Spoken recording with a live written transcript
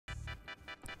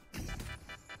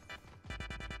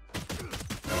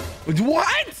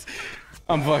What?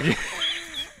 I'm fucking.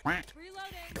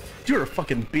 You're a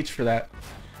fucking bitch for that.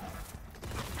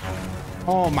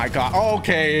 Oh my god.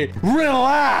 Okay,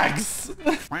 relax.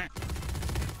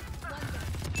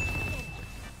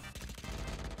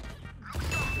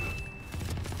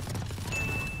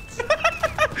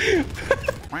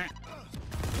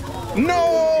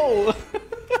 No.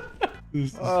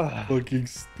 This is fucking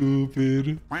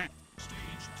stupid.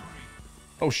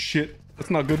 Oh shit, that's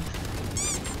not good.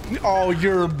 Oh,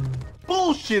 you're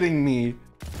bullshitting me.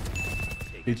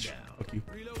 Bitch, fuck you.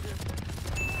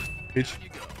 Bitch.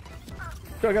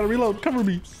 I gotta reload, cover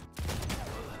me.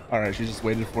 All right, she just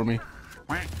waited for me.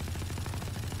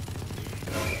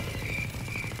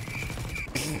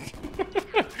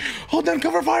 Hold down,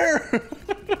 cover fire.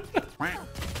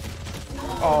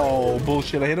 Oh,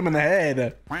 bullshit, I hit him in the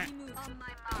head.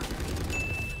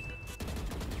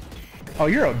 Oh,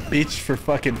 you're a bitch for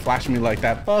fucking flashing me like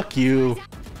that. Fuck you.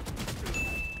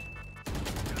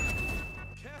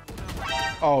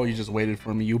 Oh, you just waited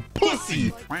for me, you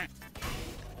pussy.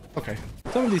 Okay.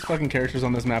 Some of these fucking characters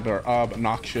on this map are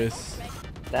obnoxious.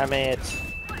 Damn it.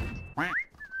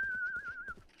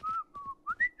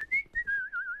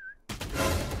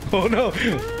 Oh no.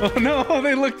 Oh no,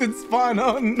 they looked at spawn.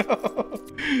 Oh no.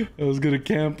 I was gonna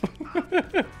camp.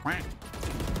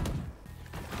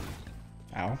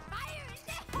 Ow.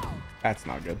 That's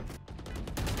not good.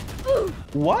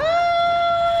 What?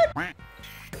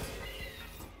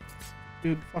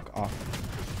 Dude, fuck off.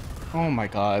 Oh my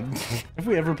god. If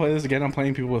we ever play this again, I'm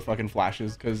playing people with fucking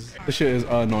flashes because this shit is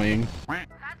annoying.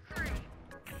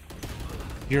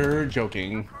 You're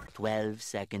joking. 12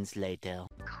 seconds later.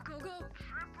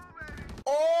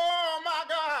 Oh my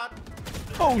god.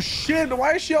 Oh shit,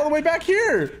 why is she all the way back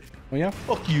here? Oh yeah,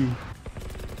 fuck you.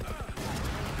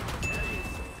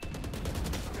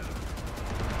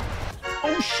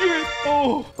 Oh shit.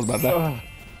 Oh, what about that?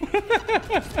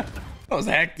 That was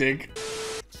hectic.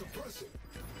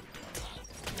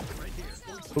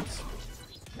 Oops.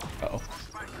 Uh-oh.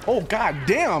 Oh god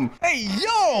damn. Hey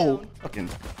yo. Fucking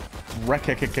wreck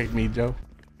kick me, Joe.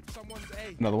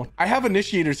 Another one. I have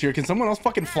initiators here. Can someone else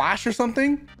fucking flash or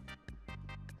something?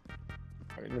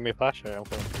 Give me a flash.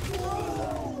 Okay.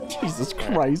 Jesus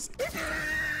Christ.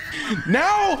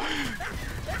 Now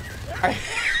I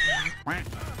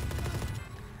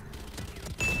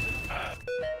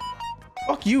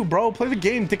fuck you, bro. Play the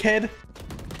game, dickhead.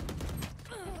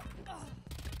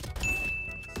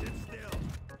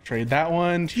 Trade that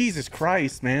one. Jesus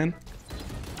Christ, man.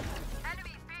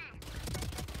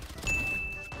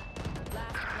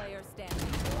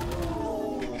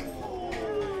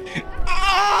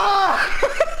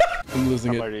 I'm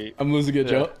losing it. I'm losing it,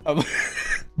 Joe.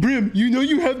 Brim, you know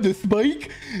you have the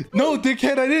spike? No,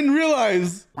 dickhead, I didn't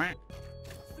realize.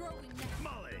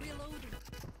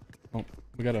 Oh,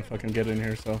 we gotta fucking get in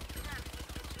here, so.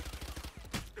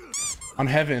 On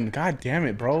heaven. God damn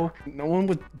it, bro. No one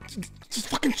would just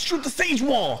fucking shoot the sage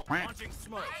wall.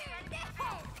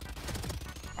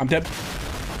 I'm dead.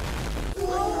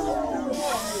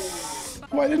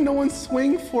 Why didn't no one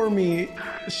swing for me?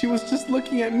 She was just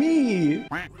looking at me.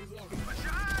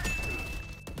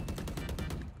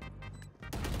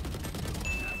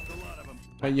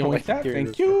 Wait, you like that?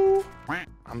 Thank you.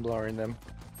 I'm blurring them.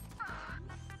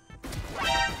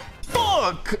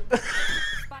 Fuck!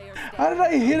 How did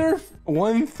I hit her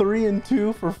 1, 3, and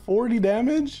 2 for 40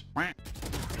 damage? Who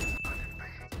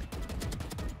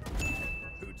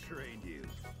trained you?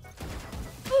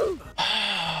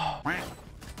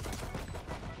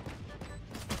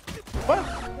 What?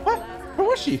 What? Where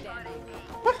was she?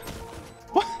 What?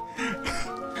 What?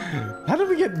 How did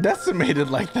we get decimated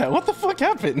like that? What the fuck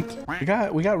happened? We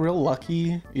got real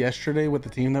lucky yesterday with the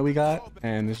team that we got,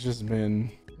 and it's just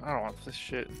been. I don't want this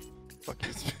shit. Fuck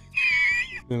it.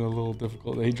 Been a little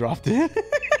difficult. They dropped it.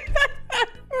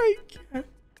 I can't.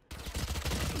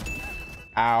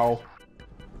 Ow.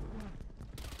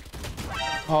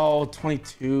 Oh,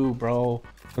 22, bro.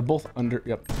 They're both under.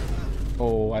 Yep.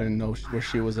 Oh, I didn't know where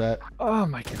she was at. Oh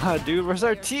my god, dude, where's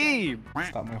our team?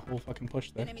 Stop my whole fucking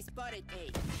push there. Enemy spotted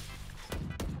A.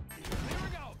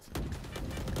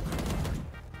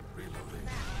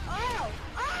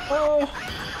 Oh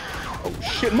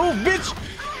shit, move, bitch!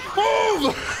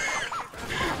 Move!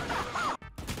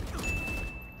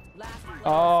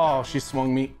 Oh, she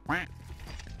swung me.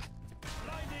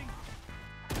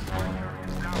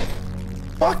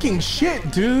 Fucking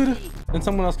shit, dude. Then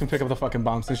someone else can pick up the fucking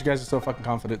bomb since you guys are so fucking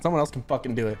confident. Someone else can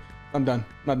fucking do it. I'm done.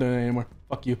 I'm not doing it anymore.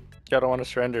 Fuck you. I don't want to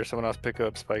surrender. Someone else pick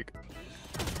up Spike.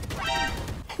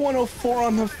 104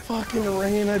 on the fucking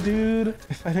arena, dude.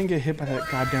 If I didn't get hit by that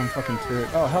goddamn fucking turret.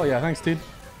 Oh, hell yeah. Thanks, dude.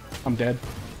 I'm dead.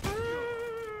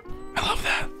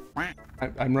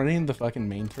 I'm running the fucking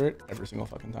main turret every single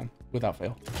fucking time without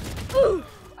fail.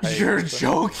 You're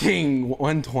joking.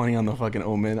 120 on the fucking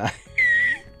Omen. I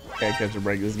can't catch a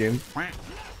break this game.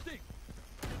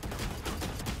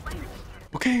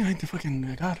 Okay, I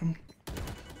got him.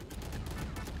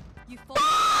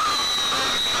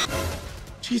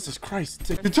 Jesus Christ.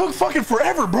 It took fucking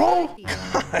forever, bro.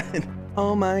 God.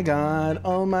 Oh my god.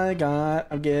 Oh my god.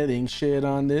 I'm getting shit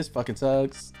on. This fucking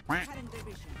sucks.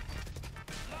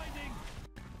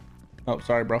 Oh,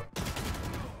 sorry, bro.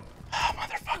 Oh,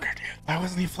 motherfucker, dude. Why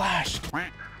wasn't he flashed?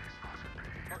 I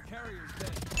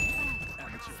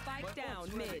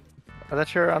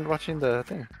thought you were on watching the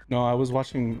thing. No, I was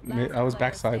watching. I was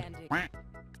backside.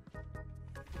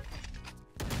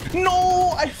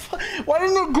 No! Why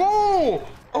didn't it go?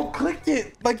 I clicked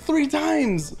it like 3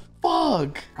 times.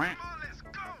 Fuck.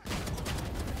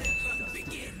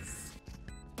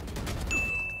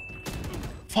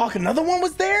 Fuck, another one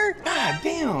was there? God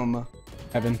damn.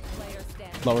 Heaven.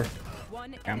 Lower.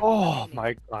 Damn. Oh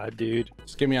my god, dude.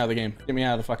 Just get me out of the game. Get me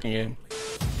out of the fucking game.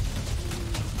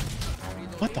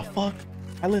 What the fuck?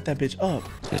 I lit that bitch up.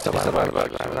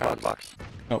 Box.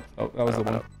 Oh, that was the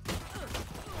one.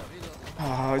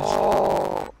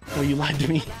 Oh, you lied to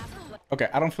me. Okay,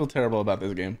 I don't feel terrible about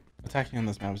this game. Attacking on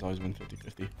this map has always been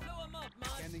 50-50.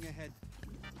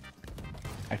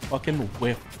 I fucking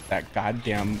whiffed that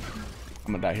goddamn...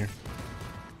 I'm gonna die here.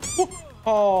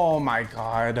 Oh my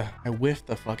god. I whiffed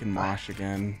the fucking mosh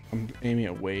again. I'm aiming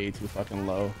it way too fucking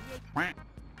low.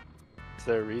 Is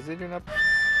there a reason you're not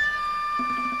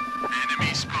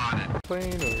enemy spotted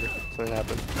playing, or something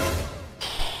happened?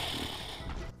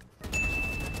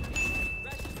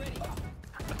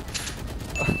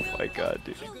 Oh my god,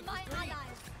 dude.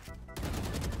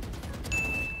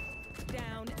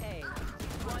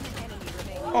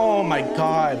 Oh my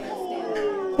god.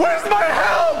 Where's my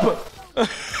help?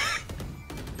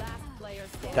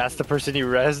 That's the person you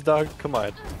res, dog? Come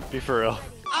on, be for real.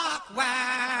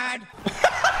 Awkward.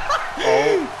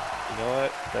 Oh, you know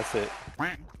what? That's it.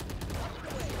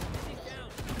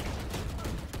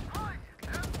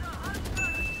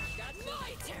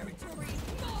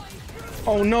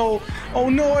 Oh no. Oh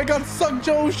no, I got sucked,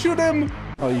 Joe. Shoot him.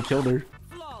 Oh, you killed her.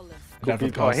 Oh,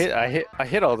 I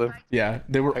hit all of them. Yeah,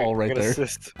 they were all right there.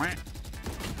 Assist.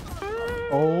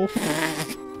 Oh.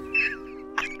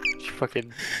 She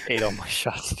fucking ate all my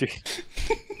shots, dude.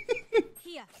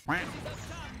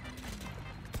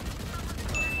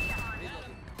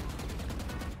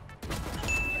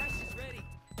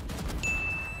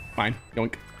 Fine.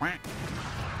 Yoink.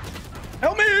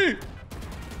 Help me!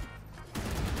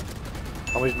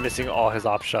 Always missing all his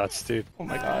op shots, dude. Oh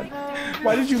my god.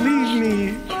 Why did you leave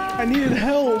me? I needed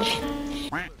help.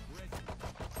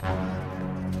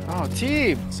 Oh,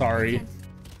 team! Sorry.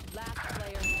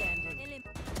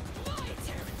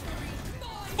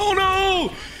 Oh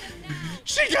no!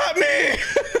 She got me!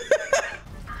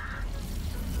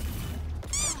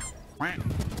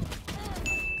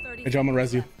 Hey, Joe, I'm gonna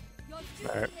res you.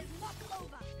 Alright.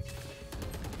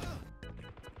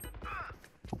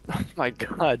 Oh my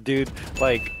god, dude.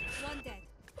 Like,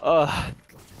 Oh,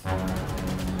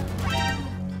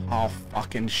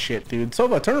 fucking shit, dude.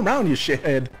 Sova, turn around, you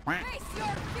shithead.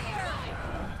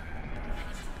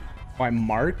 Oh, I'm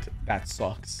marked? That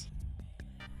sucks.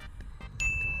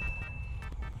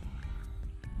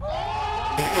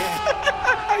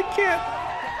 I can't.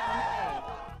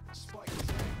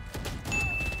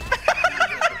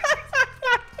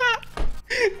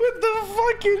 With the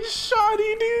fucking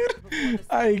shotty, dude.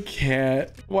 I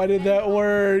can't. Why did that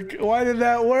work? Why did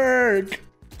that work?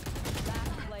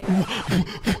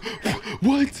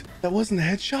 What? That wasn't a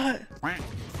headshot?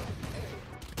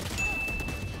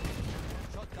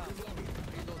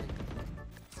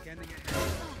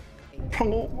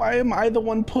 Bro, why am I the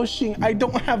one pushing? I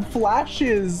don't have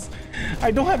flashes.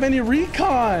 I don't have any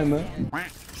recon.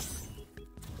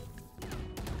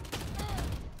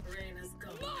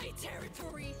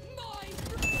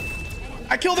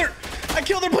 I killed her. I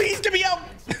killed her. Please get me out.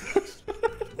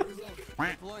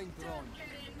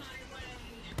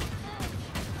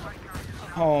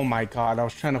 Oh my god, I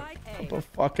was trying to put up a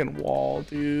fucking wall,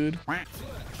 dude. I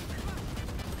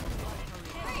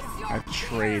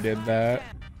traded that.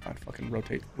 God, fucking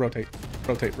rotate, rotate,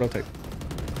 rotate, rotate.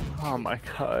 oh my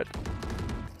god.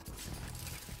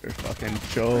 You're fucking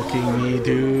joking me,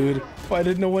 dude. Why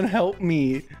did no one help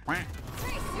me? One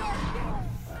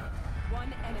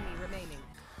enemy remaining.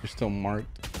 You're still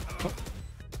marked. Oh.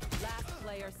 Last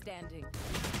player standing.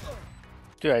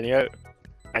 Dude, I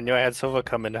knew I had Sova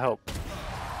coming to help.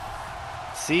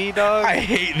 See, dog? I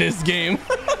hate this game.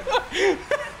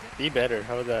 Be better.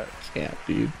 How about that? Can't,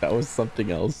 dude. That was something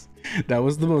else. That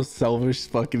was the most selfish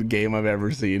fucking game I've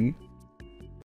ever seen.